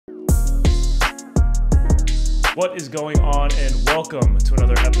What is going on, and welcome to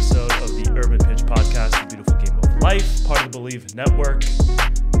another episode of the Urban Pitch Podcast, the beautiful game of life, part of the Believe Network.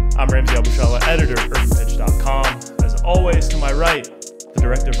 I'm Ramsey Abushala, editor of urbanpitch.com. As always, to my right, the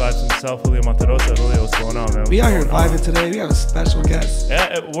director of vibes himself, Julio Monterosa. Julio, what's going on, man? We out here vibing today. We have a special guest.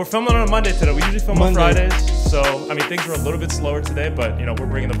 Yeah, we're filming on a Monday today. We usually film on Fridays. So, I mean, things were a little bit slower today, but, you know, we're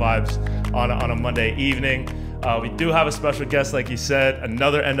bringing the vibes on a Monday evening. We do have a special guest, like you said,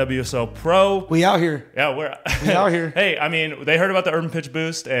 another NWSL pro. We out here. Yeah, we're out here. Hey, I mean, they heard about the Urban Pitch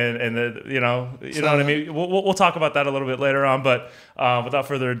Boost, and the, you know what I mean. We'll talk about that a little bit later on. But without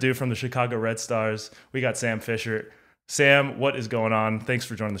further ado, from the Chicago Red Stars, we got Sam Fisher. Sam, what is going on? Thanks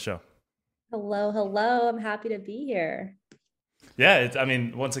for joining the show. Hello, hello. I'm happy to be here. Yeah, I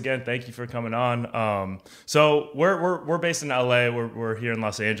mean, once again, thank you for coming on. So we're based in LA. We're here in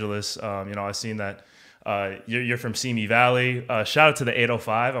Los Angeles. You know, I've seen that. You're from Simi Valley. Shout out to the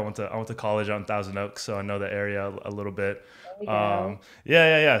 805. I went to college out in Thousand Oaks, so I know the area a little bit.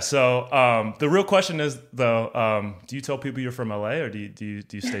 Yeah. So the real question is though, do you tell people you're from LA, or do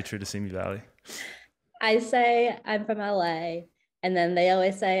you stay true to Simi Valley? I say I'm from LA, and then they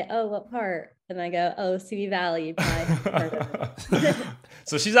always say, "Oh, what part?" And I go, "Oh, Simi Valley." You probably haven't heard of it.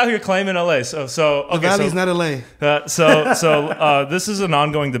 So she's out here claiming LA. So okay, the Valley's not LA. So this is an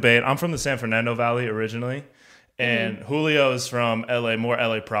ongoing debate. I'm from the San Fernando Valley originally, and Julio is from LA, more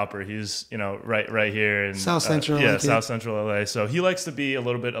LA proper. He's, you know, right here in South Central. South Central LA. So he likes to be a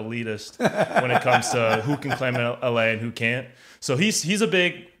little bit elitist when it comes to who can claim LA and who can't. So he's a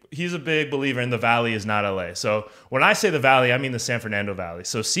big believer in the Valley is not LA. So when I say the Valley, I mean the San Fernando Valley.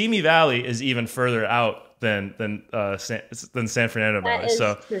 So Simi Valley is even further out than San Fernando Valley.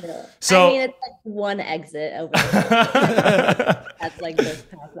 That is true. So I mean, it's like one exit over there. That's like this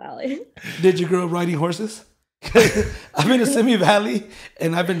past Valley. Did you grow up riding horses? I've been to Simi Valley,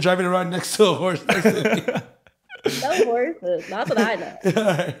 and I've been driving around next to a horse next to me. No horses. Not that I know.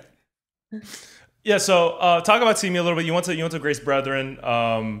 All right. Yeah, so talk about Simi a little bit. You went to Grace Brethren.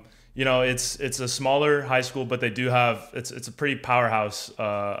 You know, it's a smaller high school, but they do have it's a pretty powerhouse.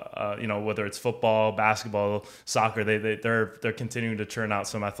 You know, whether it's football, basketball, soccer, they're continuing to churn out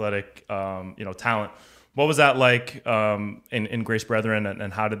some athletic you know, talent. What was that like in Grace Brethren,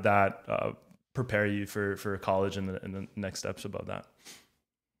 and how did that prepare you for college and the next steps above that?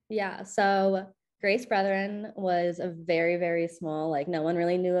 Yeah, so Grace Brethren was a very, very small, like no one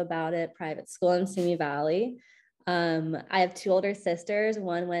really knew about it, private school in Simi Valley. I have two older sisters.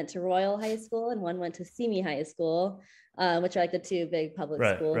 One went to Royal High School and one went to Simi High School, which are like the two big public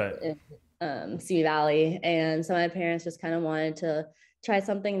schools in Simi Valley. And so my parents just kind of wanted to try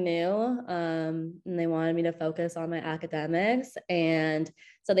something new, and they wanted me to focus on my academics. And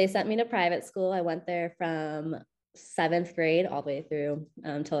so they sent me to private school. I went there from 7th grade all the way through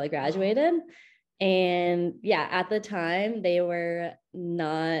until I graduated. And yeah, at the time, they were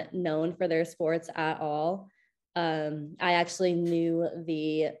not known for their sports at all. I actually knew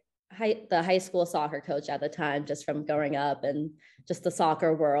the high school soccer coach at the time, just from growing up and just the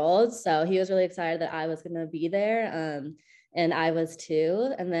soccer world. So he was really excited that I was going to be there. And I was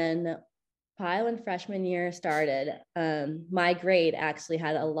too. And then probably when freshman year started, my grade actually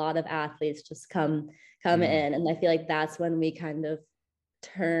had a lot of athletes just come in. And I feel like that's when we kind of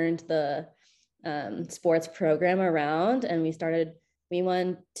turned the sports program around, and we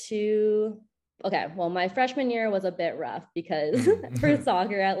won two. Okay, well, my freshman year was a bit rough because for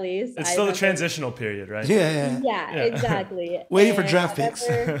soccer, at least, it's still the transitional period, right? Yeah, exactly. Waiting for draft picks.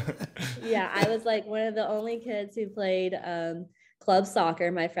 Yeah, I was like one of the only kids who played club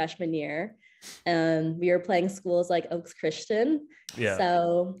soccer my freshman year. We were playing schools like Oaks Christian.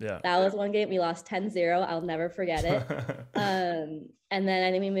 So that was one game we lost 10-0. I'll never forget it. And then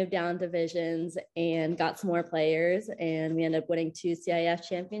I think we moved down divisions and got some more players, and we ended up winning 2 CIF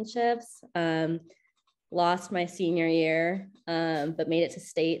championships. Lost my senior year, but made it to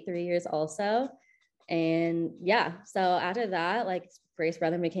state 3 years also. And yeah, so after that, like Grace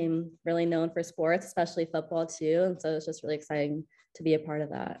Brethren became really known for sports, especially football too. And so it's just really exciting to be a part of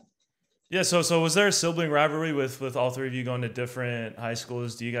that. Yeah, so was there a sibling rivalry with all three of you going to different high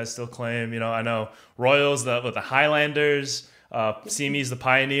schools? Do you guys still claim, you know, I know Royals with the Highlanders, Simi's the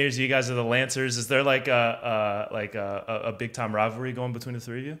Pioneers, you guys are the Lancers. Is there like a big time rivalry going between the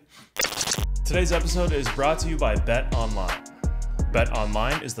three of you? Today's episode is brought to you by Bet Online. Bet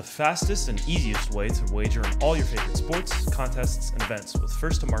Online is the fastest and easiest way to wager on all your favorite sports, contests, and events with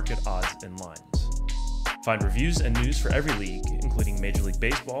first to market odds and lines. Find reviews and news for every league, including Major League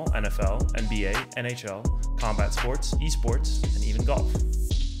Baseball, NFL, NBA, NHL, combat sports, esports, and even golf.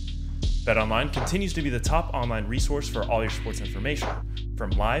 BetOnline continues to be the top online resource for all your sports information,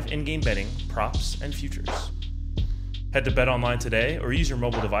 from live in-game betting, props, and futures. Head to Bet Online today or use your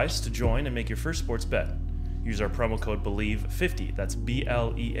mobile device to join and make your first sports bet. Use our promo code BELIEVE50, that's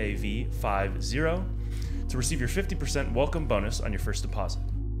BLEAV 50, to receive your 50% welcome bonus on your first deposit.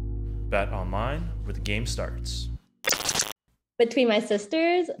 Bet Online, where the game starts. Between my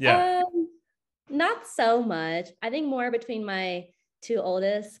sisters? Yeah. Not so much. I think more between my two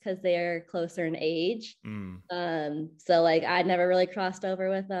oldest because they're closer in age. So like I never really crossed over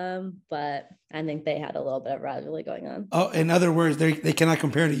with them, but I think they had a little bit of rivalry going on. Oh, in other words, they cannot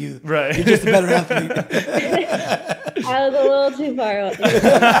compare to you. Right. You're just a better athlete. I was a little too far.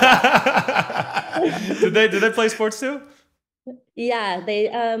 Did they play sports too? Yeah,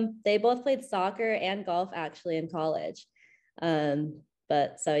 they both played soccer and golf actually in college.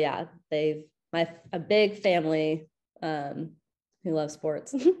 But so yeah, a big family who loves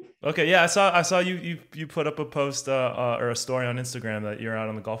sports. Okay, yeah, I saw you put up a post or a story on Instagram that you're out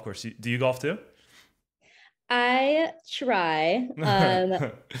on the golf course. Do you golf too? I try.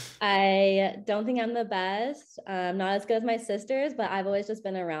 I don't think I'm the best. I'm not as good as my sisters, but I've always just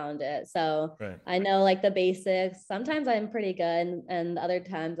been around it. So right. I know like the basics. Sometimes I'm pretty good and other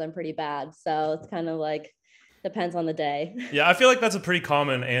times I'm pretty bad. So it's kind of like depends on the day. Yeah, I feel like that's a pretty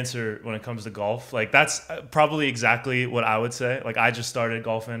common answer when it comes to golf. Like that's probably exactly what I would say. Like I just started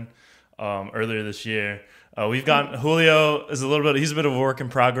golfing earlier this year. We've got Julio is he's a bit of a work in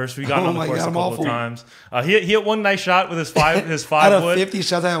progress. We've gotten on the course a couple of times. He hit one nice shot with his five out of wood. 50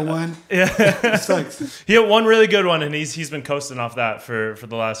 shots, I had one. Yeah, it sucks. He hit one really good one, and he's been coasting off that for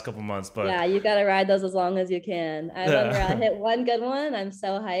the last couple months. But yeah, you got to ride those as long as you can. I remember I hit one good one. I'm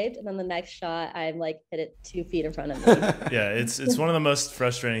so hyped, and then the next shot, I'm like hit it 2 feet in front of me. Yeah, it's one of the most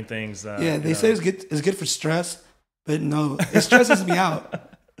frustrating things. Yeah, they say it's good for stress, but no, it stresses me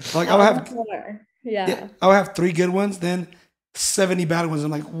out. Like I'll have. Yeah, I'll have 3 good ones, then 70 bad ones. I'm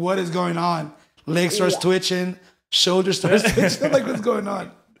like, what is going on? Legs starts twitching, shoulders starts twitching. I'm like, what's going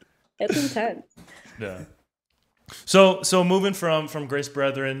on? It's intense. Yeah. So moving from Grace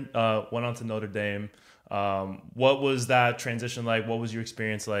Brethren, went on to Notre Dame. What was that transition like? What was your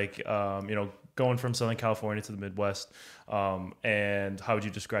experience like? Going from Southern California to the Midwest, and how would you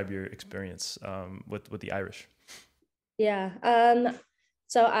describe your experience with the Irish? Yeah.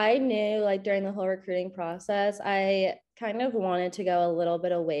 So I knew like during the whole recruiting process, I kind of wanted to go a little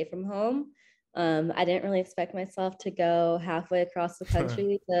bit away from home. I didn't really expect myself to go halfway across the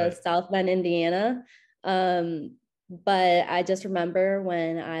country to South Bend, Indiana. But I just remember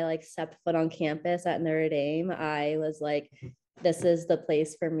when I like stepped foot on campus at Notre Dame, I was like, this is the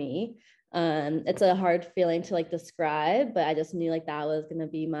place for me. It's a hard feeling to like describe, but I just knew like that was going to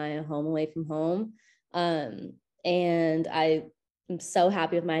be my home away from home. And I'm so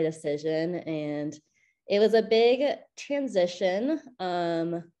happy with my decision, and it was a big transition.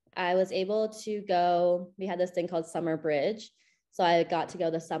 I was able to go, we had this thing called Summer Bridge. So I got to go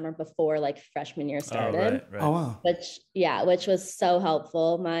the summer before like freshman year started. Right. Oh, wow. Which was so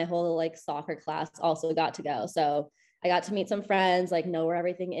helpful. My whole like soccer class also got to go. So I got to meet some friends, like know where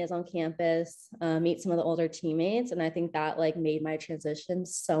everything is on campus, meet some of the older teammates. And I think that like made my transition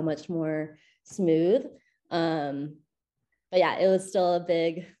so much more smooth. But yeah, it was still a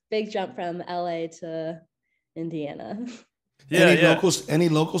big jump from LA to Indiana. Yeah, Any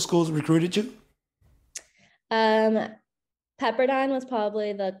local schools recruited you? Pepperdine was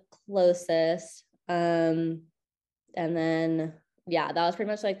probably the closest. And then, yeah, that was pretty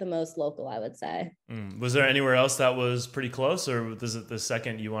much like the most local, I would say. Was there anywhere else that was pretty close, or was it the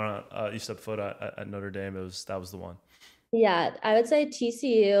second you stepped foot at Notre Dame, that was the one? Yeah, I would say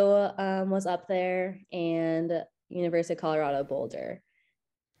TCU was up there, and University of Colorado Boulder.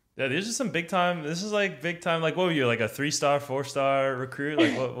 Yeah, these are some big time. This is like big time. Like, what were you, like a 3-star, 4-star recruit?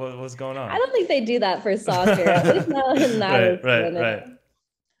 Like, what's going on? I don't think they do that for soccer. At least not in that. Right.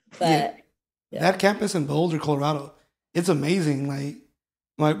 But that campus in Boulder, Colorado, it's amazing. Like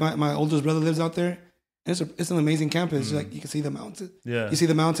my oldest brother lives out there. It's an amazing campus. Like you can see the mountains. Yeah, you see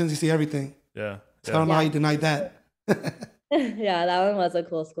the mountains. You see everything. Yeah. So I don't know how you denied that. Yeah, that one was a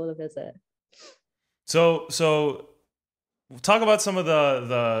cool school to visit. So talk about some of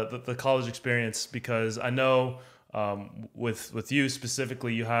the college experience, because I know with you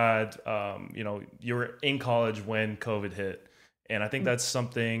specifically, you had you were in college when COVID hit, and I think that's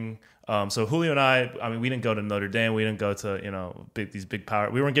something. So Julio and I mean, we didn't go to Notre Dame, we didn't go to these big power.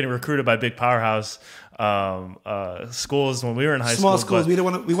 We weren't getting recruited by big powerhouse schools when we were in high school. Small schools. We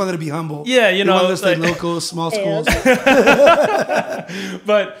wanted to be humble. Yeah, we wanted to stay local, small schools.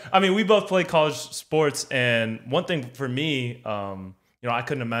 But I mean, we both played college sports, and one thing for me, I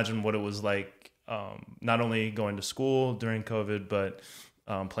couldn't imagine what it was like, not only going to school during COVID, but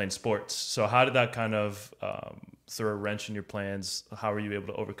playing sports. So how did that kind of throw a wrench in your plans? How were you able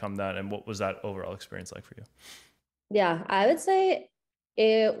to overcome that? And what was that overall experience like for you? Yeah, I would say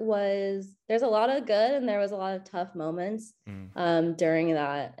there's a lot of good and there was a lot of tough moments during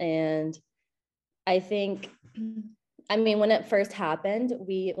that. And I think, I mean, when it first happened,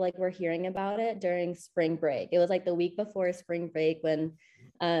 we were hearing about it during spring break. It was like the week before spring break when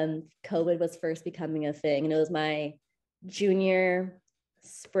COVID was first becoming a thing. And it was my junior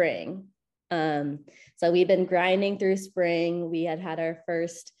spring. So we'd been grinding through spring. We had our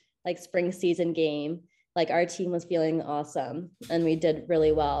first spring season game. Our team was feeling awesome and we did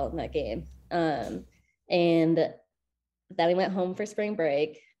really well in that game. And then we went home for spring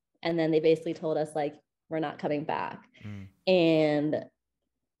break and then they basically told us we're not coming back. And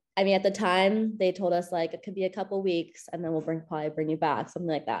I mean, at the time they told us it could be a couple weeks and then we'll probably bring you back, something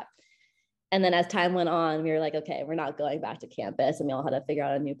like that. And then as time went on, we were like, okay, we're not going back to campus, and we all had to figure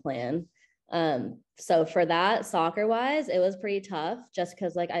out a new plan. So for that, soccer wise, it was pretty tough just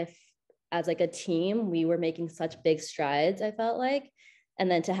because as a team, we were making such big strides, I felt like. And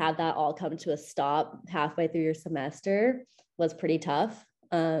then to have that all come to a stop halfway through your semester was pretty tough.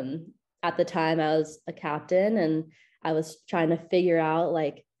 At the time I was a captain and I was trying to figure out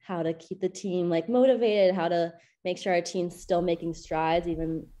how to keep the team motivated, how to make sure our team's still making strides,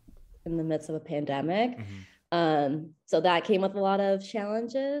 even in the midst of a pandemic. So that came with a lot of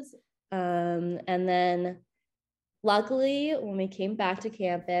challenges. And then luckily when we came back to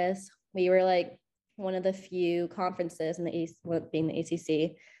campus, we were one of the few conferences in the East, being the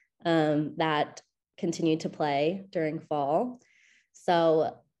ACC, that continued to play during fall.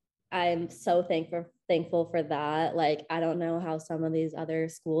 So I'm so thankful for that. I don't know how some of these other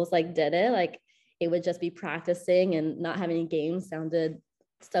schools did it. It would just be practicing and not having any games sounded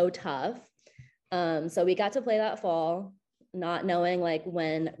so tough. So we got to play that fall, not knowing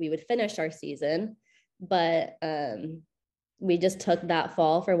when we would finish our season, but we just took that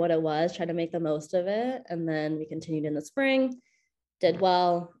fall for what it was, tried to make the most of it. And then we continued in the spring, did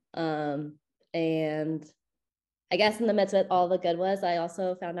well. And I guess in the midst of it, all the good was, I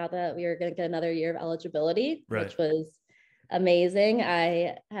also found out that we were going to get another year of eligibility, which was amazing.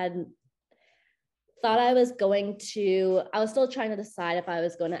 I had thought I was still trying to decide if I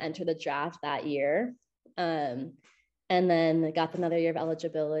was going to enter the draft that year. And then got another year of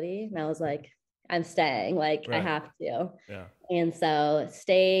eligibility. And I was like, I'm staying, I have to. Yeah. And so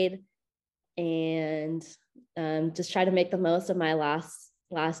stayed and just try to make the most of my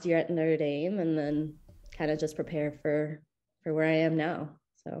last year at Notre Dame, and then kind of just prepare for where I am now.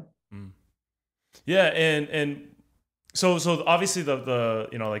 So yeah, and so obviously the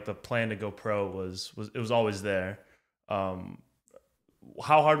the plan to go pro was always there.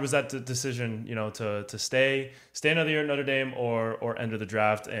 How hard was that decision, to stay another year at Notre Dame or enter the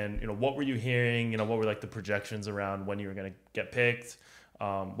draft? And, what were you hearing? What were the projections around when you were going to get picked?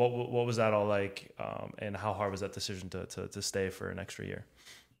 What was that all like? And how hard was that decision to stay for an extra year?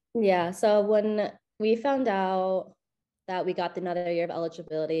 Yeah. So when we found out that we got another year of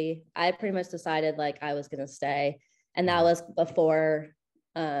eligibility, I pretty much decided I was going to stay. And that was before,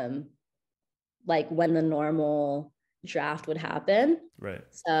 when the normal draft would happen. Right.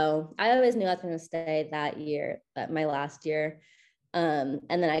 So I always knew I was going to stay that year, my last year. And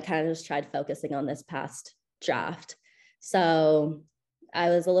then I kind of just tried focusing on this past draft. So I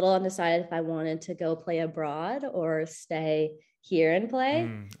was a little undecided if I wanted to go play abroad or stay here and play.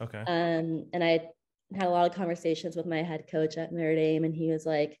 Okay. And I had a lot of conversations with my head coach at Notre Dame, and he was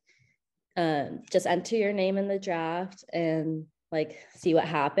like, just enter your name in the draft and see what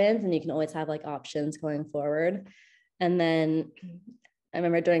happens. And you can always have options going forward. And then I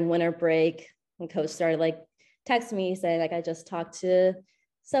remember during winter break, when coach started texting me saying I just talked to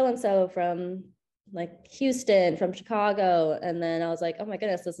so-and-so from Houston, from Chicago. And then I was like, oh my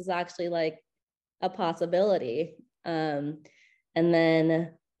goodness, this is actually a possibility. And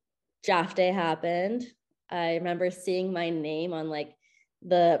then draft day happened. I remember seeing my name on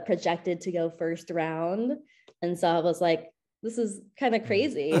the projected to go first round. And so I was like, this is kind of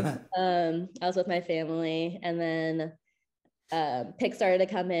crazy. I was with my family, and then picks started to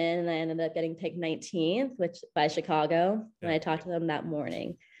come in, and I ended up getting picked 19th, by Chicago. And I talked to them that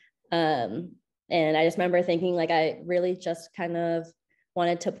morning. And I just remember thinking I really just kind of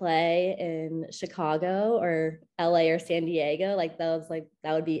wanted to play in Chicago or LA or San Diego.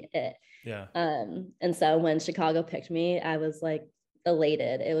 That would be it. Yeah. And so when Chicago picked me, I was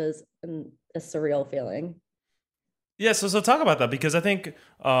elated. It was a surreal feeling. Yeah, so talk about that, because I think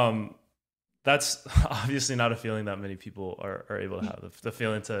that's obviously not a feeling that many people are able to have. The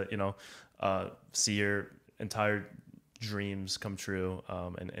feeling to see your entire dreams come true,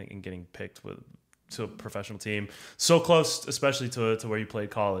 and getting picked with to a professional team, so close, especially to where you played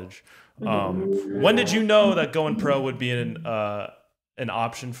college. When did you know that going pro would be an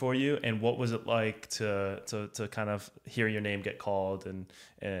option for you, and what was it like to kind of hear your name get called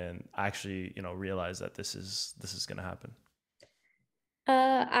and actually, you know, realize that this is going to happen?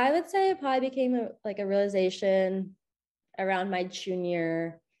 I would say it probably became a realization around my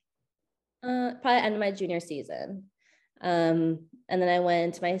probably end of my junior season. And then I went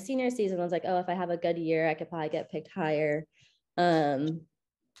into my senior season. I was like, oh, if I have a good year, I could probably get picked higher.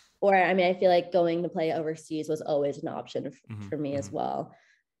 Or, I mean, I feel like going to play overseas was always an option for me as well.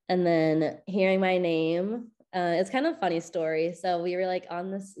 And then hearing my name, it's kind of a funny story. So we were like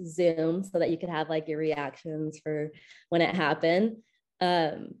on this Zoom so that you could have like your reactions for when it happened.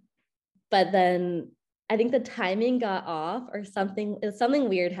 But then I think the timing got off or something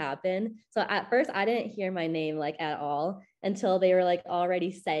weird happened. So at first I didn't hear my name like at all until they were like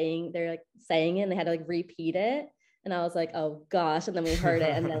already saying it and they had to like repeat it. And I was like, oh gosh. And then we heard it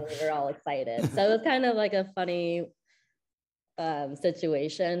and then we were all excited. So it was kind of like a funny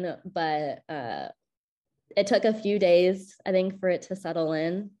situation, but it took a few days, I think, for it to settle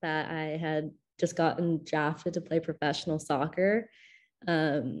in that I had just gotten drafted to play professional soccer.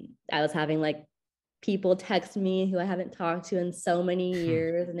 I was having like people text me who I haven't talked to in so many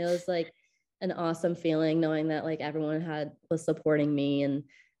years. And it was like an awesome feeling knowing that like everyone was supporting me and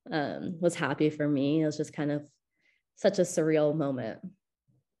was happy for me. It was just kind of such a surreal moment.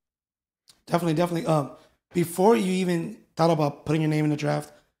 Definitely. Before you even thought about putting your name in the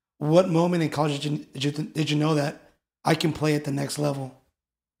draft, what moment in college did you know that I can play at the next level?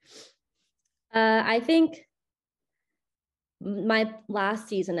 I think my last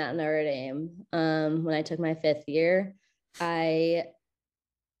season at Notre Dame, when I took my 5th year, I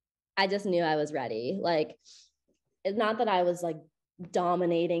just knew I was ready. Like, it's not that I was like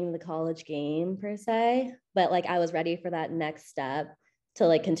dominating the college game per se, but like I was ready for that next step to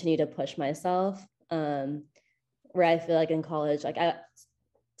like continue to push myself. Where I feel like in college, like I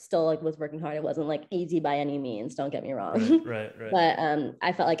still like was working hard. It wasn't like easy by any means. Don't get me wrong. Right. But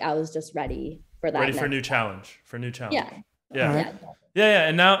I felt like I was just ready for that. Ready for a new challenge. Yeah.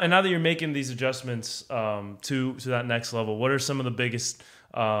 And now that you're making these adjustments to that next level, what are some of the biggest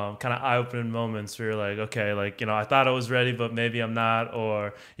kind of eye-opening moments where you're like, okay, like, you know, I thought I was ready, but maybe I'm not,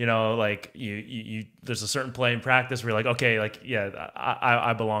 or, you know, like you there's a certain play in practice where you're like, okay, like, yeah,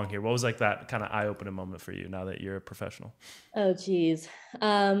 I belong here. What was like that kind of eye-opening moment for you now that you're a professional? Oh, geez.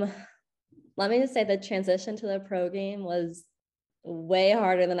 Let me just say the transition to the pro game was way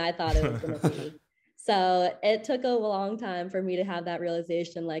harder than I thought it was going to be. So it took a long time for me to have that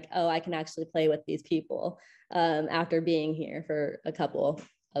realization, like, oh, I can actually play with these people after being here for a couple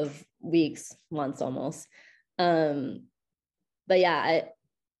of weeks, months almost. But yeah,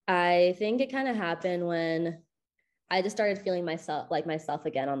 I think it kind of happened when I just started feeling myself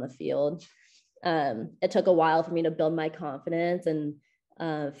again on the field. It took a while for me to build my confidence and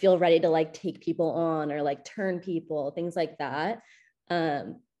feel ready to like take people on or like turn people, things like that.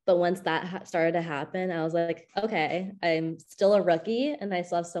 But once that started to happen, I was like, okay, I'm still a rookie and I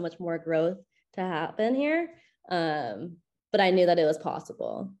still have so much more growth to happen here. But I knew that it was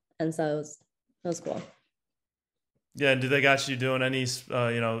possible. And so it was cool. Yeah. And do they got you doing any,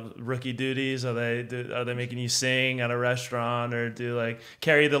 rookie duties? Are they making you sing at a restaurant or do like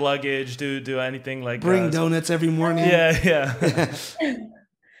carry the luggage, do anything like bring donuts every morning? Yeah.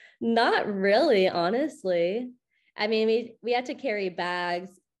 Not really, honestly. I mean, we had to carry bags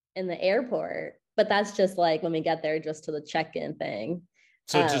in the airport, but that's just like when we get there, just to the check-in thing.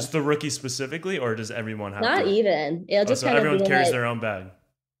 So just the rookie specifically, or does everyone have not even? It'll just kind everyone of carries like, their own bag.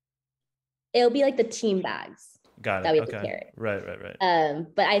 It'll be like the team bags. Got it. That we have to carry. Right.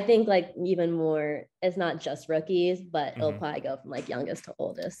 But I think like even more, it's not just rookies, but it'll probably go from like youngest to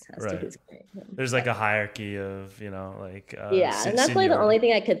oldest as to who's carrying them. There's like a hierarchy of, like and that's probably the only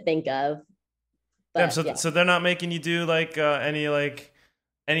thing I could think of. But, so they're not making you do like any like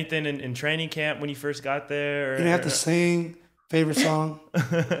anything in training camp when you first got there? Or, you didn't have to sing favorite song?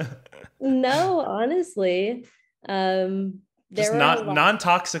 No, honestly. Just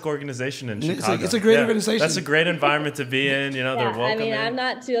non-toxic organization in Chicago. It's a great organization. That's a great environment to be in. You know, they're welcoming. I mean, I'm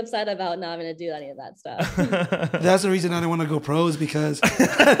not too upset about not having to do any of that stuff. That's the reason I didn't want to go pros, because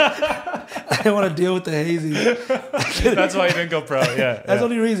I didn't want to deal with the hazing. That's why you didn't go pro. Yeah, that's the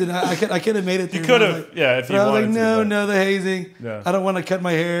only reason. I could have made it through. You could have, if you wanted to. I was like, no, the hazing. No. I don't want to cut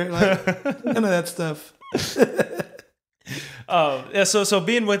my hair. Like, none of that stuff. So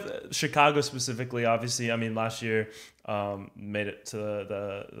being with Chicago specifically, obviously, I mean, last year made it to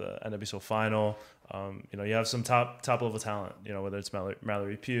the NWSL final. you have some top level talent, whether it's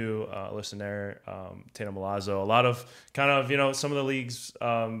Mallory Pugh, Alyssa Nair, Tatum Milazzo, a lot of kind of, some of the league's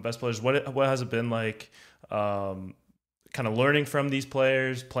best players. What has it been like kind of learning from these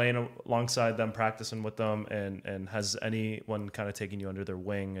players, playing alongside them, practicing with them, and has anyone kind of taken you under their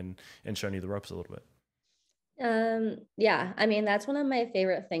wing and shown you the ropes a little bit? Yeah, I mean, that's one of my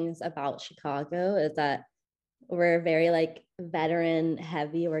favorite things about Chicago is that we're a very like veteran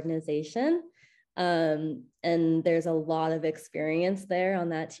heavy organization. And there's a lot of experience there on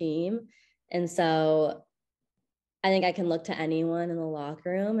that team. And so I think I can look to anyone in the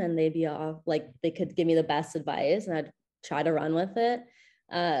locker room and they'd be off, like they could give me the best advice and I'd try to run with it.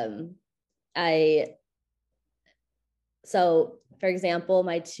 So for example,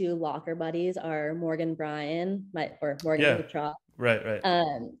 my two locker buddies are Morgan Gautrat. Right.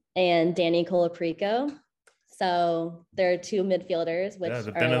 And Dani Colaprico. So there are two midfielders, which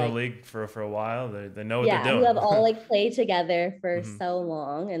they've been in the league for a while. They know what they're doing. We have all like played together for so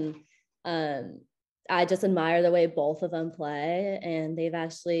long, and I just admire the way both of them play. And we've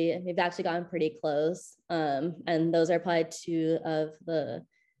actually gotten pretty close. And those are probably two of the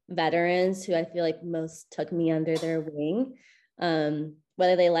veterans who I feel like most took me under their wing.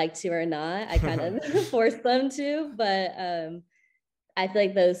 Whether they like to or not, I kind of forced them to. But I feel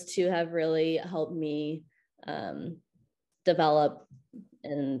like those two have really helped me develop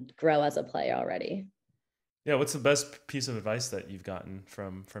and grow as a player already. Yeah, what's the best piece of advice that you've gotten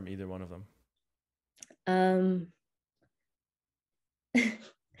from either one of them?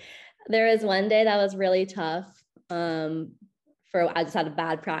 There was one day that was really tough. I just had a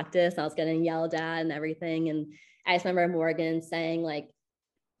bad practice. I was getting yelled at and everything, and I just remember Morgan saying like,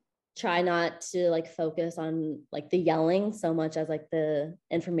 try not to like focus on like the yelling so much as like the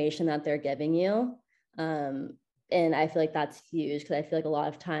information that they're giving you. And I feel like that's huge because I feel like a lot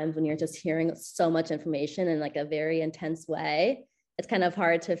of times when you're just hearing so much information in like a very intense way, it's kind of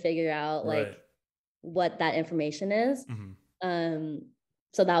hard to figure out like what that information is.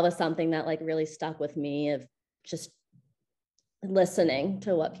 So that was something that like really stuck with me of just listening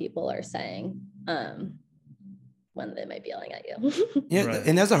to what people are saying when they might be yelling at you.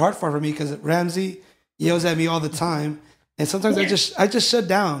 And that's a hard part for me because Ramsey yells at me all the time. And sometimes I just shut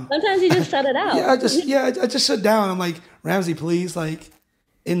down. Sometimes you just shut it out. I just shut down. I'm like, Ramsey, please, like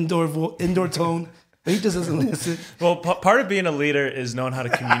indoor tone. But he just doesn't listen. Well, part of being a leader is knowing how to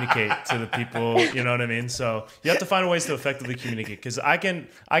communicate to the people. You know what I mean? So you have to find ways to effectively communicate. Because I can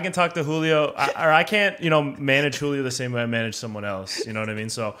talk to Julio, or I can't, manage Julio the same way I manage someone else. You know what I mean?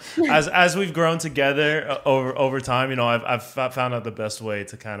 So as we've grown together over time, I've found out the best way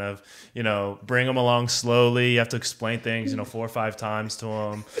to kind of, bring them along slowly. You have to explain things, 4 or 5 times to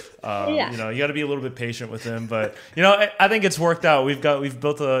them. You got to be a little bit patient with them. But I think it's worked out. We've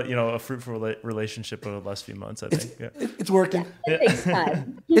built a fruitful relationship over the last few months. I think it's working. It takes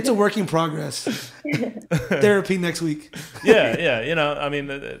time. It's a work in progress. Therapy next week. Yeah. I mean,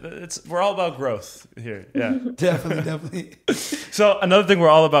 we're all about growth here. Yeah, definitely. So another thing we're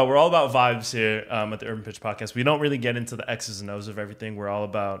all about vibes here at the Urban Pitch Podcast. We don't really get into the X's and O's of everything. We're all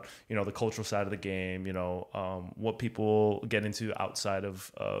about the cultural side of the game. What people get into outside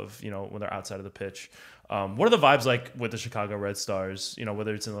of when they're outside of the pitch. What are the vibes like with the Chicago Red Stars?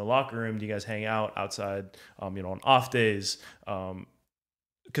 Whether it's in the locker room, do you guys hang out outside, on off days?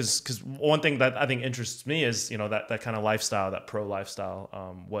 Because one thing that I think interests me is, that kind of lifestyle, that pro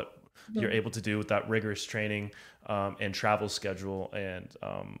lifestyle, what you're able to do with that rigorous training and travel schedule and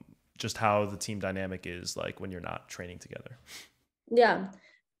just how the team dynamic is like when you're not training together. Yeah,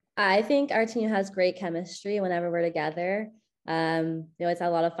 I think our team has great chemistry whenever we're together. We always have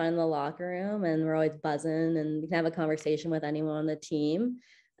a lot of fun in the locker room and we're always buzzing and you can have a conversation with anyone on the team.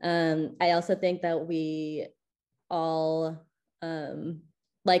 I also think that we all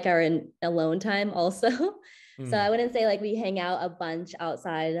like our alone time also. So I wouldn't say like we hang out a bunch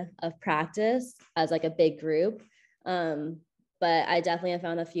outside of practice as like a big group. But I definitely have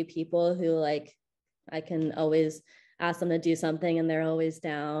found a few people who like I can always ask them to do something and they're always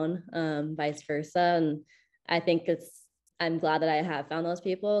down, vice versa. And I think I'm glad that I have found those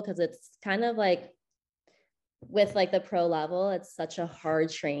people because it's kind of like with like the pro level, it's such a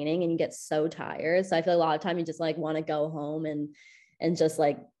hard training and you get so tired. So I feel a lot of time you just like want to go home and just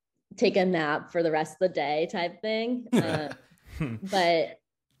like take a nap for the rest of the day type thing. But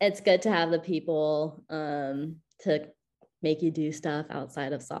it's good to have the people to make you do stuff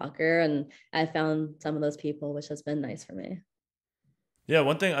outside of soccer. And I found some of those people, which has been nice for me. Yeah,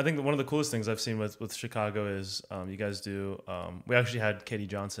 one thing I think one of the coolest things I've seen with Chicago is you guys do. We actually had Katie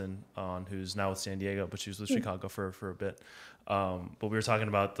Johnson on, who's now with San Diego, but she was with Chicago for a bit. But we were talking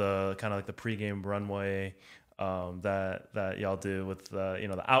about the kind of like the pregame runway that y'all do with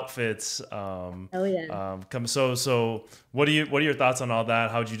the outfits. Oh yeah. So what are your thoughts on all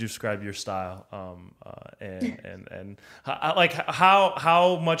that? How would you describe your style? And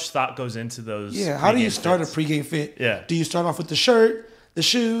how much thought goes into those? Yeah. How do you start fits? a pregame fit? Yeah. Do you start off with the shirt, the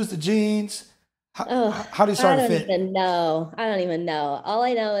shoes, the jeans? How do you start a fit? I don't even know. All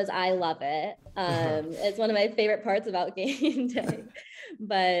I know is I love it. It's one of my favorite parts about game day.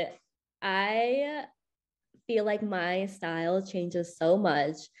 But I feel like my style changes so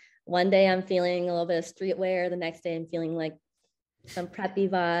much. One day I'm feeling a little bit of streetwear. The next day I'm feeling like some preppy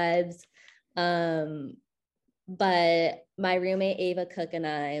vibes. But my roommate Ava Cook and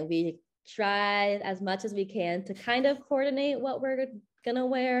I, we try as much as we can to kind of coordinate what we're gonna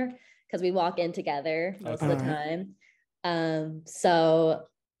wear, because we walk in together most of the time. So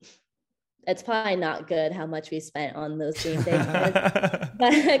it's probably not good how much we spent on those game days,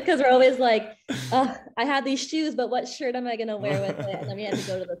 because we're always like, oh, I have these shoes, but what shirt am I gonna wear with it? And then we had to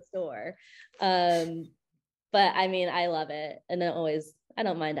go to the store. But I mean, I love it, and I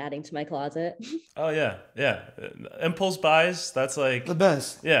don't mind adding to my closet. Oh yeah. Impulse buys. That's like The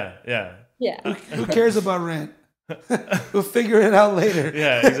best. Yeah. Who cares about rent? We'll figure it out later.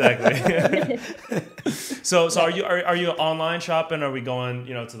 Yeah, exactly. So are you online shopping? Are we going,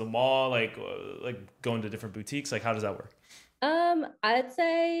 to the mall, like going to different boutiques? Like, how does that work? I'd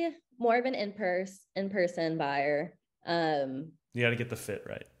say more of an in-person buyer. You got to get the fit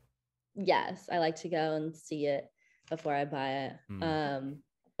right. Yes, I like to go and see it before I buy it.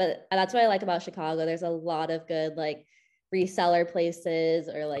 But that's what I like about Chicago. There's a lot of good like reseller places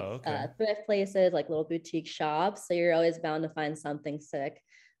or like thrift places, like little boutique shops. So you're always bound to find something sick.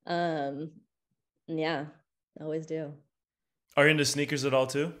 Yeah, I always do. Are you into sneakers at all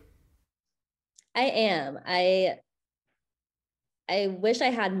too? I am. I wish I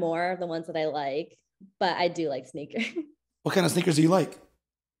had more of the ones that I like, but I do like sneakers. What kind of sneakers do you like?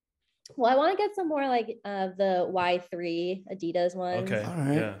 Well, I want to get some more like the Y3 Adidas ones. Okay. All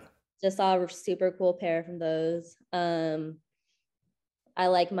right. Yeah. Just saw a super cool pair from those. I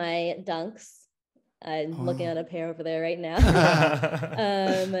like my Dunks. I'm looking at a pair over there right now.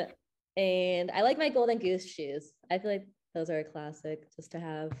 And I like my Golden Goose shoes. I feel like those are a classic just to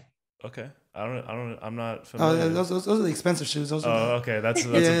have. Okay. I'm not familiar. Those are the expensive shoes. Those are okay. That's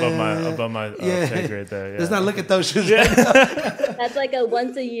above my pay grade there. Yeah. Let's not look at those shoes. Yeah. That's like a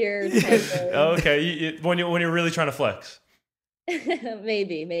once a year type of. Okay. When you're really trying to flex.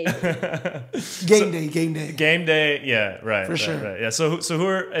 maybe. Game day. Yeah. Right. For sure. Right. Yeah. So who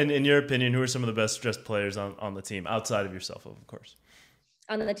are, in your opinion, who are some of the best dressed players on the team outside of yourself, of course?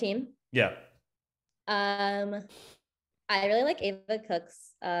 On the team? Yeah. I really like Ava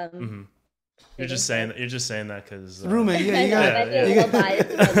Cook's. You're just saying that because roommate. Yeah, you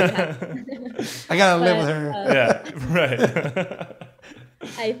I gotta live with her. Yeah, right.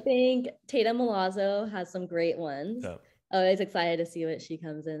 I think Tatum Milazzo has some great ones. Yeah. Always excited to see what she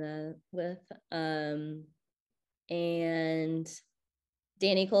comes in with. And Dani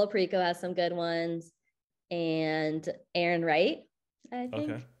Colaprico has some good ones, and Aaron Wright, I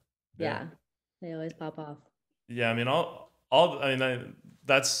think. Okay. Yeah, they always pop off. Yeah, I mean,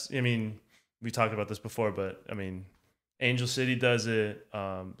 we talked about this before, but I mean, Angel City does it.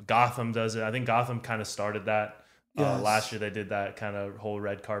 Gotham does it. I think Gotham kind of started that. Yes. Last year they did that kind of whole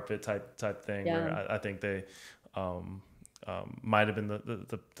red carpet type thing. Yeah. Where I think they might have been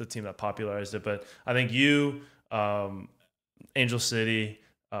the team that popularized it. But I think you, Angel City,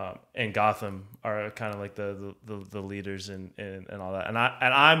 and Gotham are kind of like the leaders and all that. And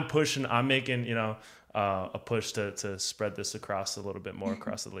I'm making a push to spread this across a little bit more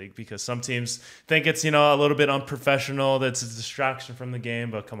across the league, because some teams think it's a little bit unprofessional, that's a distraction from the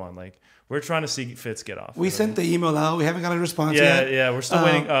game. But come on, like, we're trying to see Fitz get off. We sent the email out. We haven't got a response yet. Yeah, we're still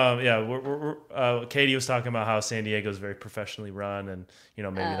waiting. We're Katie was talking about how San Diego is very professionally run, and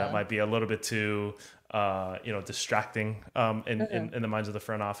maybe that might be a little bit too distracting in the minds of the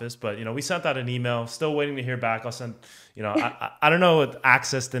front office. But we sent out an email. Still waiting to hear back. I'll send. I don't know what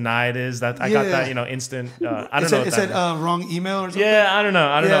access denied is. That I got that instant. I don't know. It said wrong email or something. Yeah, I don't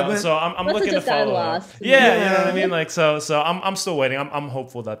know. So I'm looking to follow up. Yeah, you know what I mean. Like so I'm still waiting. I'm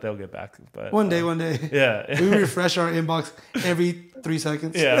hopeful that they'll get back. But one day. Yeah, we refresh our inbox every 3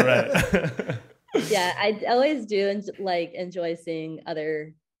 seconds. Yeah, right. Yeah, I always do enjoy seeing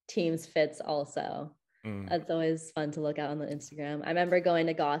other teams' fits also. It's always fun to look out on the Instagram. I remember going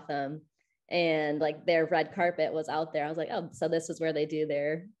to Gotham and like their red carpet was out there. I was like, oh, so this is where they do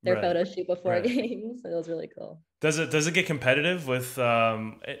their photo shoot before games. So it was really cool. Does it get competitive with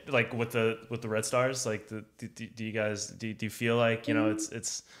like with the Red Stars? Like, do you guys do you feel like, you know,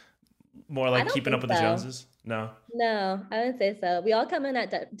 it's more like keeping up with the Joneses? No, I wouldn't say so. We all come in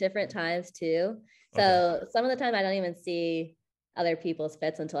at different times too. So some of the time I don't even see other people's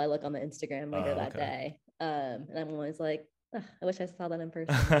fits until I look on the Instagram later that day. And I'm always like, oh, I wish I saw that in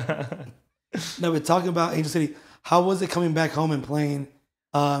person. No, but talking about Angel City, how was it coming back home and playing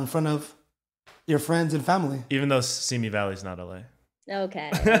in front of your friends and family? Even though Simi Valley's not LA.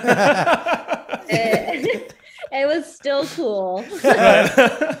 Okay. It was still cool.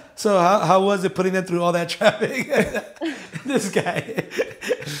 So how was it putting them through all that traffic? This guy.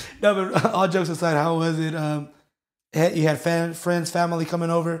 No, but all jokes aside, how was it? You had friends, family coming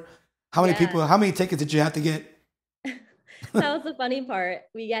over. How many people? How many tickets did you have to get? That was the funny part.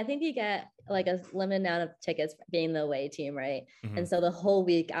 I think you get like a limited amount of tickets being the away team, right? Mm-hmm. And so the whole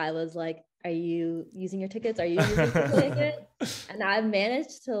week I was like, are you using your tickets? Are you using your tickets? And I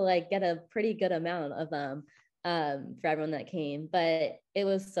managed to like get a pretty good amount of them for everyone that came. But it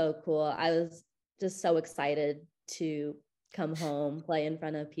was so cool. I was just so excited to come home, play in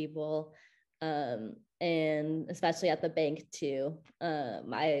front of people, and especially at the bank too.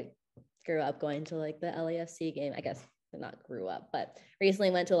 I grew up going to like the LAFC game, I guess. Not grew up, but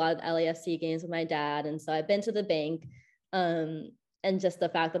recently went to a lot of LAFC games with my dad. And so I've been to the bank. And just the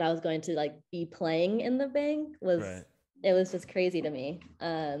fact that I was going to like be playing in the bank it was just crazy to me.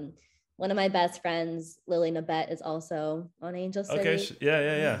 One of my best friends, Lily Nabet, is also on Angel City. Okay.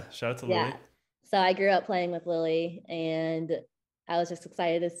 Yeah. Shout out to Lily. So I grew up playing with Lily, and I was just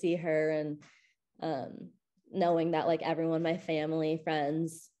excited to see her, and knowing that like everyone, my family,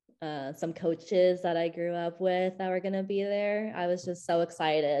 friends, some coaches that I grew up with that were going to be there. I was just so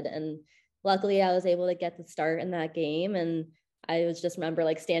excited. And luckily I was able to get the start in that game. And I was just remember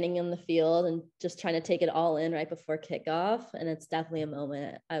like standing in the field and just trying to take it all in right before kickoff. And it's definitely a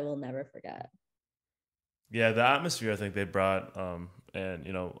moment I will never forget. Yeah. The atmosphere I think they brought, and,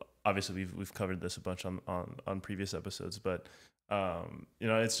 you know, obviously we've covered this a bunch on previous episodes, but, you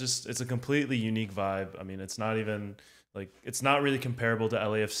know, it's a completely unique vibe. I mean, it's not even like, it's not really comparable to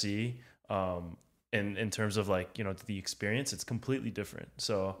LAFC in terms of like, you know, the experience. It's completely different.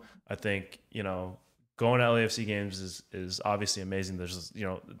 So I think, you know, going to LAFC games is obviously amazing. There's, you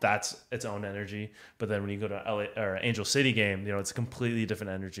know, that's its own energy. But then when you go to LA or Angel City game, you know, it's a completely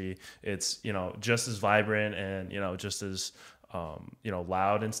different energy. It's, you know, just as vibrant and, you know, just as you know,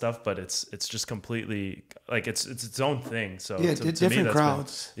 loud and stuff, but it's just completely like it's its own thing. So yeah, to different me,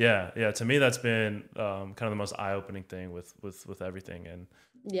 crowds. To me, that's been kind of the most eye-opening thing with everything. And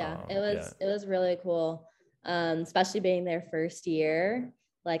it was really cool, especially being their first year.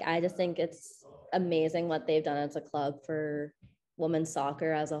 Like I just think it's amazing what they've done as a club for women's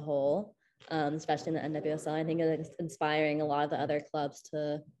soccer as a whole, especially in the NWSL. I think it's inspiring a lot of the other clubs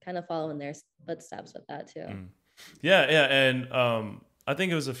to kind of follow in their footsteps with that too. Yeah, and I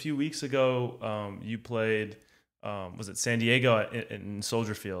think it was a few weeks ago you played, was it San Diego in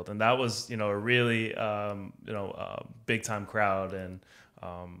Soldier Field, and that was, you know, a really big time crowd, and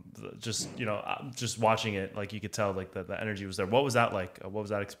just, you know, just watching it, like you could tell like the energy was there. What was that like? What was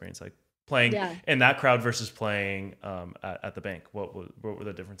that experience like playing in that crowd versus playing at the bank? What were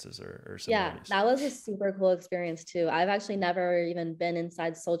the differences or similarities? Yeah, that was a super cool experience too. I've actually never even been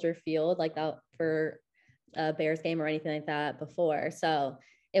inside Soldier Field like that for a Bears game or anything like that before. So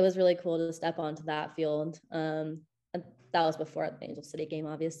it was really cool to step onto that field. And that was before the Angel City game,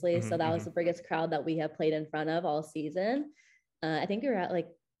 obviously. Mm-hmm, so that was the biggest crowd that we have played in front of all season. I think we were at like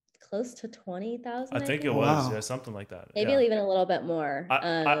close to 20,000. I think it was, something like that. Maybe even a little bit more.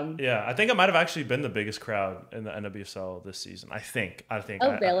 I think it might have actually been the biggest crowd in the NWSL this season. I think.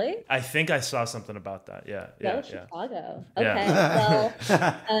 Oh, really? I think I saw something about that. Yeah. Chicago. Okay. Well,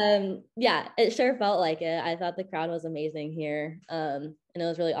 it sure felt like it. I thought the crowd was amazing here. And it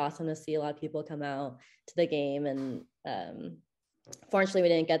was really awesome to see a lot of people come out to the game. And fortunately, we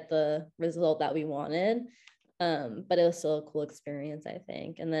didn't get the result that we wanted. But it was still a cool experience, I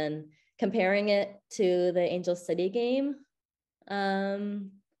think. And then comparing it to the Angel City game, I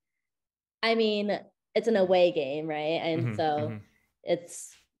mean, it's an away game, right? And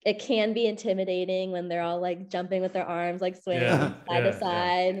it can be intimidating when they're all like jumping with their arms, like swinging side to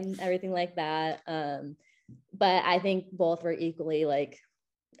side and everything like that. But I think both were equally like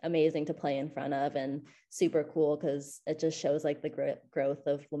amazing to play in front of and super cool because it just shows like the growth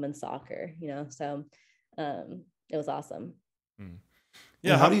of women's soccer, you know? So it was awesome.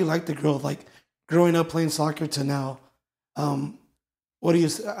 Yeah. How do you like the growth? Like growing up playing soccer to now,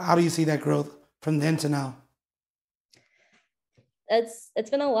 How do you see that growth from then to now? It's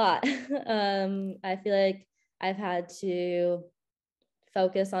been a lot. I feel like I've had to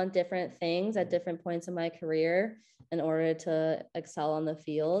focus on different things at different points in my career in order to excel on the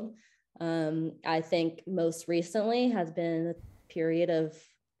field. I think most recently has been a period of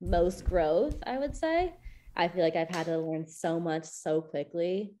most growth, I would say. I feel like I've had to learn so much so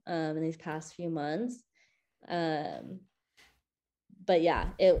quickly in these past few months. But yeah,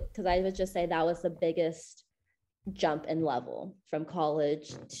 because I would just say that was the biggest jump in level from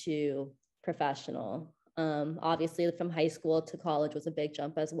college to professional. Obviously from high school to college was a big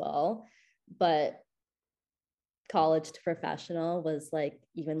jump as well, but college to professional was like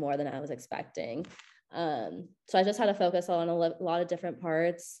even more than I was expecting. So I just had to focus on a lot of different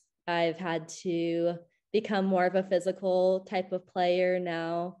parts. I've had to become more of a physical type of player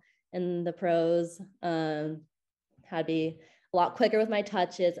now in the pros. Had to be a lot quicker with my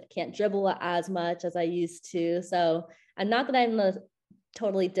touches. I can't dribble as much as I used to. So I'm not that I'm a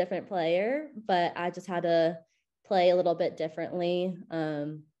totally different player, but I just had to play a little bit differently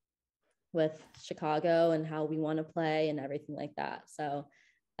with Chicago and how we want to play and everything like that. So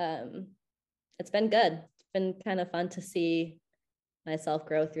it's been good. It's been kind of fun to see myself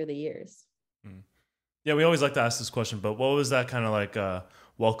grow through the years. Yeah, we always like to ask this question, but what was that kind of like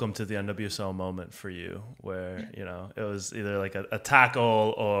welcome to the NWSL moment for you, where it was either like a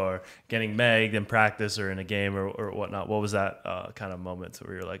tackle or getting megged in practice or in a game or whatnot? What was that kind of moment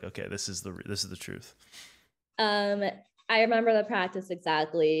where you're like, okay, this is the truth? I remember the practice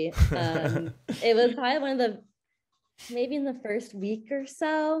exactly. It was probably maybe in the first week or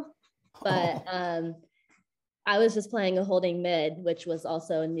so, but I was just playing a holding mid, which was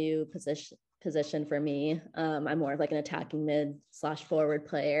also a new position for me. I'm more of like an attacking mid / forward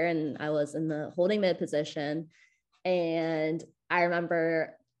player, and I was in the holding mid position. And I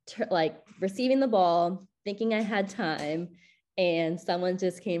remember receiving the ball, thinking I had time, and someone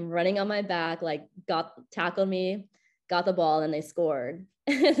just came running on my back, like tackled me, got the ball, and they scored.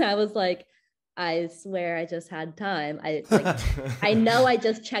 And I was like, I swear I just had time. I know I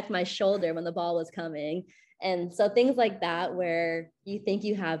just checked my shoulder when the ball was coming. And so things like that, where you think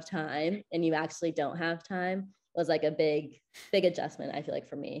you have time and you actually don't have time, was like a big adjustment, I feel like,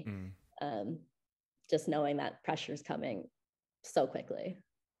 for me. Just knowing that pressure's coming so quickly.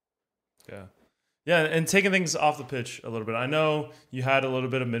 Yeah, and taking things off the pitch a little bit. I know you had a little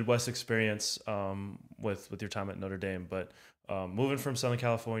bit of Midwest experience with your time at Notre Dame, but moving from Southern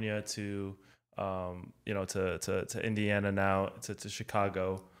California to to Indiana now to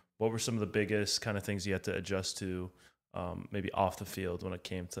Chicago, what were some of the biggest kind of things you had to adjust to maybe off the field when it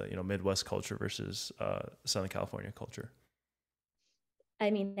came to Midwest culture versus Southern California culture?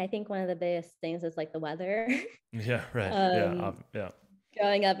 I mean, I think one of the biggest things is like the weather. Yeah, right. Yeah.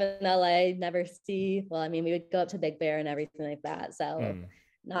 Growing up in LA, we would go up to Big Bear and everything like that. So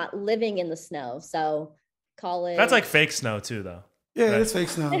not living in the snow. So college. That's like fake snow too, though. Yeah, right? It's fake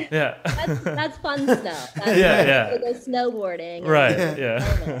snow. Yeah. That's fun snow. That's yeah. Go snowboarding. Right.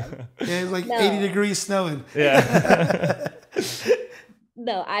 Yeah, it's like 80 degrees snowing. Yeah.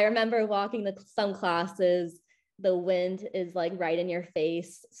 No, I remember walking to some classes. The wind is like right in your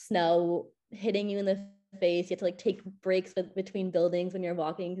face, snow hitting you in the face. You have to like take breaks between buildings when you're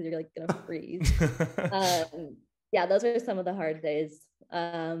walking because you're like gonna freeze. Yeah, those are some of the hard days.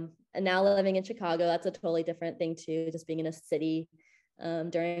 And now living in Chicago, that's a totally different thing too. Just being in a city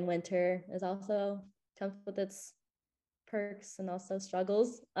during winter is also comes with its perks and also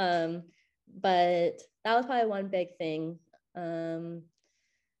struggles. But that was probably one big thing.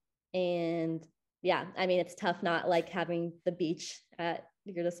 And yeah, I mean, it's tough not like having the beach at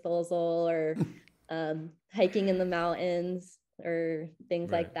your disposal or hiking in the mountains or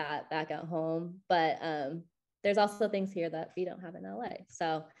things like that back at home. But there's also things here that we don't have in LA.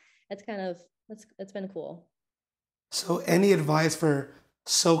 So it's it's been cool. So any advice for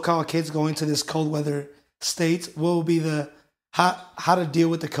SoCal kids going to this cold weather states? What will be how to deal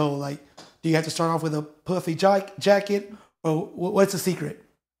with the cold? Like, do you have to start off with a puffy jacket, or what's the secret?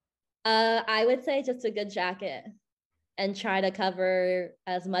 I would say just a good jacket and try to cover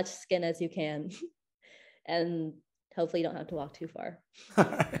as much skin as you can. And hopefully you don't have to walk too far.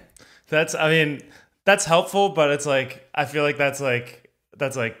 That's helpful, but it's like, I feel like that's like,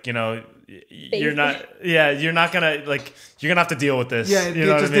 you're not gonna you're gonna have to deal with this. Yeah, you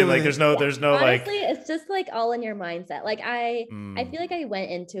know what I mean? Like there's no honestly, like, it's just like all in your mindset. Like I feel like I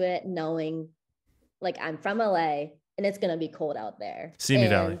went into it knowing like I'm from LA and it's gonna be cold out there. Simi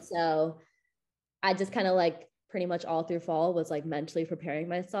Valley. So I just kind of like pretty much all through fall was like mentally preparing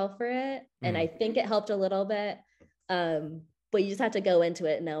myself for it. And I think it helped a little bit. but you just have to go into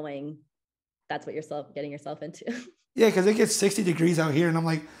it knowing that's what you're getting yourself into. Yeah, because it gets 60 degrees out here, and I'm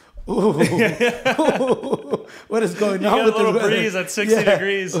like, ooh, what is going on with this weather? A little breeze at 60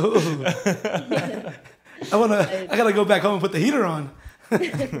 degrees. I gotta go back home and put the heater on.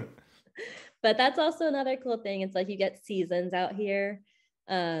 But that's also another cool thing. It's like you get seasons out here.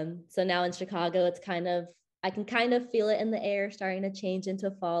 So now in Chicago, it's I can kind of feel it in the air starting to change into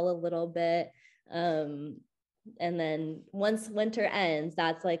fall a little bit. And then once winter ends,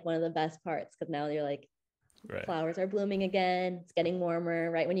 that's like one of the best parts, because now you're like, flowers are blooming again. It's getting warmer,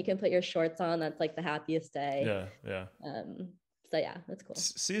 right? When you can put your shorts on, that's like the happiest day. Yeah. So yeah, that's cool.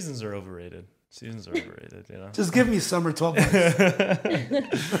 Seasons are overrated. Just give me summer 12 months.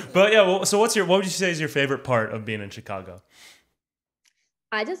 But yeah, well, so what would you say is your favorite part of being in Chicago?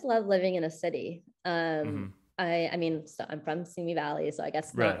 I just love living in a city. I mean, so I'm from Simi Valley, so I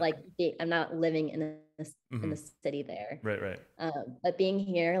guess not like I'm not living in a city there. Right. But being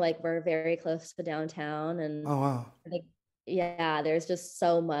here, like we're very close to downtown, and oh wow, like there's just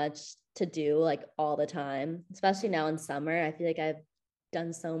so much to do like all the time, especially now in summer. I feel like I've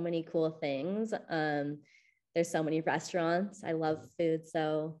done so many cool things. There's so many restaurants. I love food,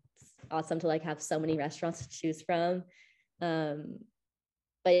 so it's awesome to like have so many restaurants to choose from.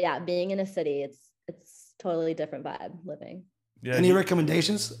 But yeah, being in a city, it's totally different vibe living. Yeah. Any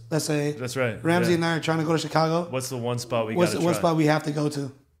recommendations? Let's say that's right. Ramsey and I are trying to go to Chicago. What's the one spot What's the one spot we have to go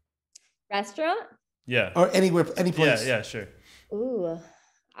to? Restaurant? Yeah. Or anywhere, any place. Yeah, sure. Ooh,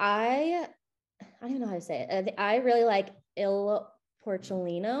 I don't even know how to say it. I really like Il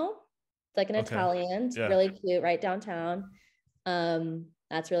Porcellino. It's like an Italian. It's really cute, right downtown.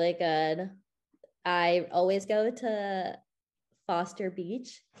 That's really good. I always go to Foster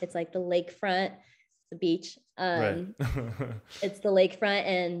Beach. It's like the lakefront, the beach. It's the lakefront,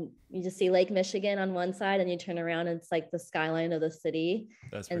 and you just see Lake Michigan on one side, and you turn around and it's like the skyline of the city.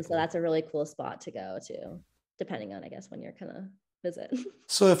 So that's a really cool spot to go to, depending on, I guess, when you're kind of visit.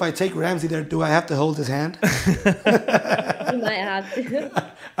 So if I take Ramsey there, do I have to hold his hand? You might have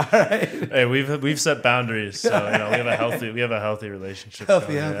to. All right. Hey, we've set boundaries, so we have a healthy relationship,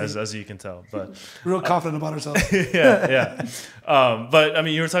 as you can tell. But real confident about ourselves. Yeah. But I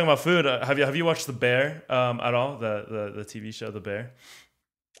mean, you were talking about food. Have you watched The Bear at all? The TV show The Bear.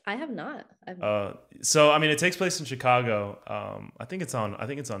 I have not. So I mean, it takes place in Chicago. I think it's on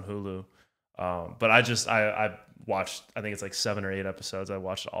Hulu. But I watched, I think it's like 7 or 8 episodes. I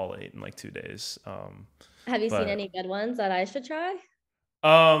watched all 8 in like 2 days. Have you seen any good ones that I should try?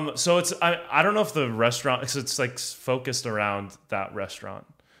 So it's, I don't know if the restaurant, cause it's like focused around that restaurant.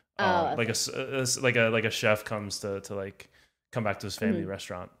 Like a chef comes to like come back to his family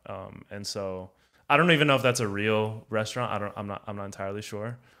restaurant. And so I don't even know if that's a real restaurant. I'm not entirely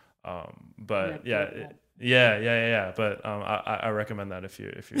sure. But yeah. But I recommend that if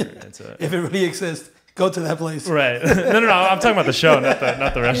you're into it. If it really exists, go to that place. Right. No. I'm talking about the show, not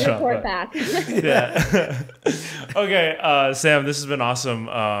the restaurant. Report back. Yeah. Okay, Sam, this has been awesome.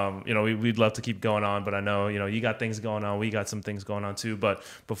 We'd love to keep going on, but I know you got things going on. We got some things going on too. But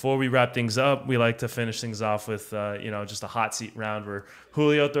before we wrap things up, we like to finish things off with just a hot seat round where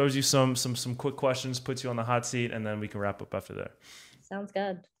Julio throws you some quick questions, puts you on the hot seat, and then we can wrap up after there. Sounds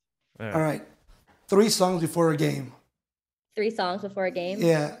good. All right. 3 songs before a game. 3 songs before a game?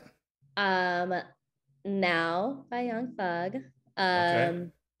 Yeah. Now by Young Thug.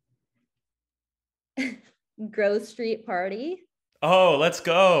 Grove Street Party. Oh, let's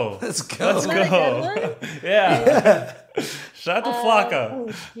go. Let's go. Yeah. Shout out to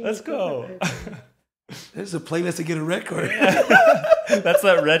Flocka. Let's go. There's a playlist to get a red card. That's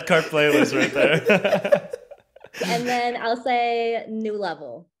that red card playlist right there. And then I'll say New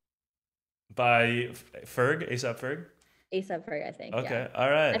Level. By Ferg, A$AP Ferg? A$AP Ferg, I think. Okay, yeah. all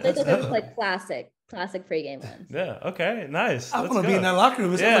right. I think those are like classic pregame ones. Yeah, okay, nice. I want to be in that locker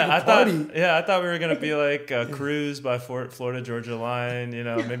room. It's like a party. I thought we were going to be like Cruise by Florida Georgia Line,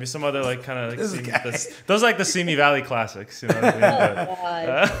 maybe some other like kind of like those like the Simi Valley classics. What I mean? God.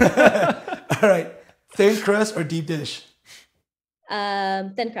 All right, thin crust or deep dish?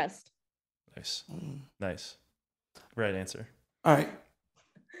 Thin crust. Nice. Right answer. All right.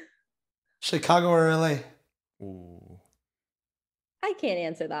 Chicago or LA? Ooh. I can't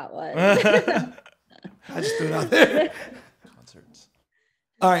answer that one. I just threw it out there. Concerts.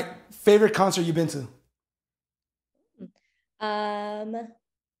 All right. Favorite concert you've been to? Houndmouth.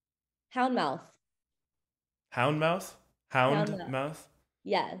 Houndmouth?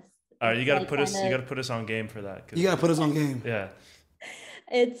 Yes. All right, you got to put us on game for that. You got to put us on game. Yeah.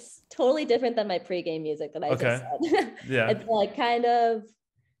 It's totally different than my pregame music that I just said. Yeah. It's like kind of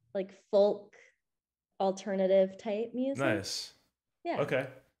like folk alternative type music. Nice. Yeah. Okay.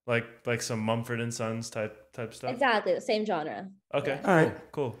 Like some Mumford and Sons type stuff. Exactly, the same genre. Okay. Yeah. All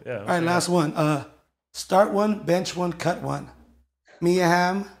right. Cool. Yeah. All right, last one. Start one, bench one, cut one. Mia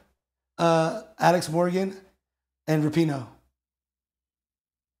Hamm, Alex Morgan, and Rapinoe.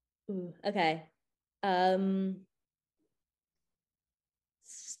 Ooh, okay.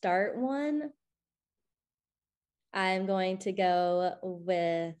 Start one. I'm going to go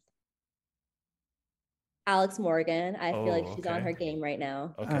with Alex Morgan. I feel like she's on her game right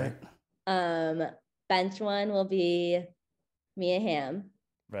now. Okay. Bench one will be Mia Hamm.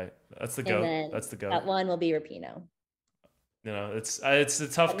 Right. That's the go. That's the go. That one will be Rapinoe. You know, it's a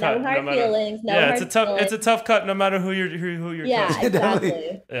tough cut. No hard feelings. It's a tough cut no matter who you're yeah, cutting.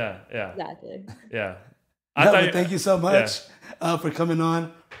 exactly. Yeah. Exactly. Yeah. Thank you so much for coming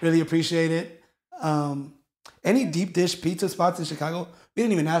on. Really appreciate it. Any deep dish pizza spots in Chicago? We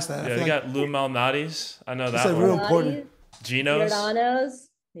didn't even ask that. Yeah, we got Lou Malnati's. I know that one. Real important. Gino's. Giordano's.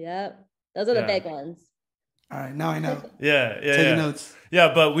 Yep. Those are the big ones. All right, now I know. Taking notes.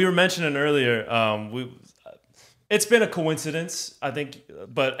 Yeah, but we were mentioning earlier, it's been a coincidence, I think,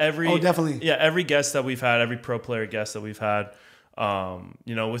 but definitely. Yeah, every guest that we've had, every pro player guest that we've had,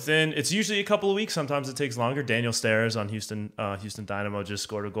 it's usually a couple of weeks. Sometimes it takes longer. Daniel Stairs on Houston Dynamo just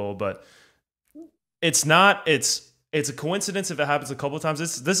scored a goal, but it's a coincidence if it happens a couple of times.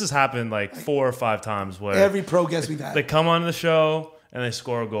 This has happened like 4 or 5 times where every pro guest we've had, they come on the show and they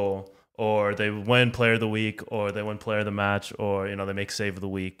score a goal, or they win player of the week, or they win player of the match, or they make save of the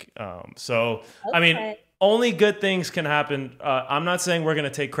week. I mean, only good things can happen. I'm not saying we're going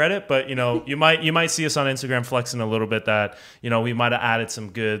to take credit, but you might see us on Instagram flexing a little bit that we might have added some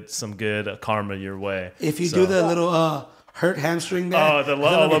good karma your way. If you do the little hurt hamstring there, the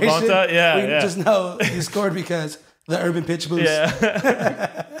La Bonta, we just know you scored because the urban pitch boost.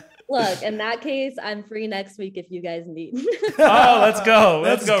 Yeah. Look, in that case, I'm free next week if you guys need. Let's go.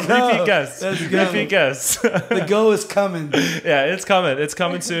 Repeat guests. Repeat guests. The go is coming. Yeah, it's coming. It's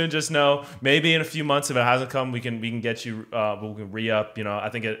coming soon. Just know, maybe in a few months, if it hasn't come, we can get you. We can re-up. I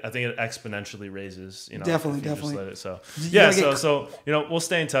think it exponentially raises. Definitely. Just let it, so yeah. So we'll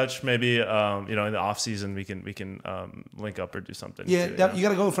stay in touch. Maybe in the off season we can link up or do something. Yeah, too, you got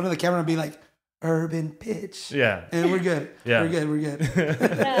to go in front of the camera and be like, urban pitch. Yeah. And we're good. Yeah. We're good.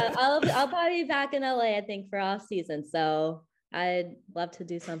 Yeah, I'll probably be back in LA, I think, for off season. So I'd love to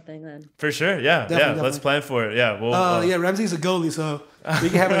do something then. For sure. Yeah. Definitely. Let's plan for it. Yeah. Ramsey's a goalie, so we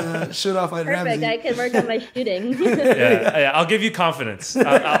can have a shoot off at Ramsey. Perfect. I can work on my shooting. Yeah. I'll give you confidence.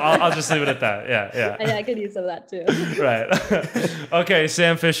 I'll just leave it at that. Yeah. I could use some of that too. Right. Okay,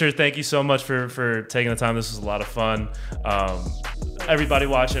 Sam Fisher, thank you so much for taking the time. This was a lot of fun. Everybody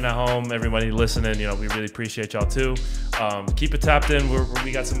watching at home, everybody listening, we really appreciate y'all too. Keep it tapped in.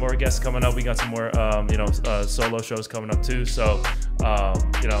 We got some more guests coming up. We got some more, solo shows coming up too. So,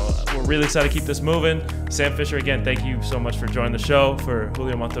 we're really excited to keep this moving. Sam Fisher, again, thank you so much for joining the show. For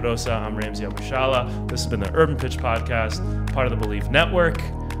Julio Monterosa, I'm Ramsey Abushala. This has been the Urban Pitch Podcast, part of the Believe Network.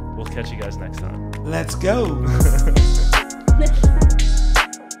 We'll catch you guys next time. Let's go.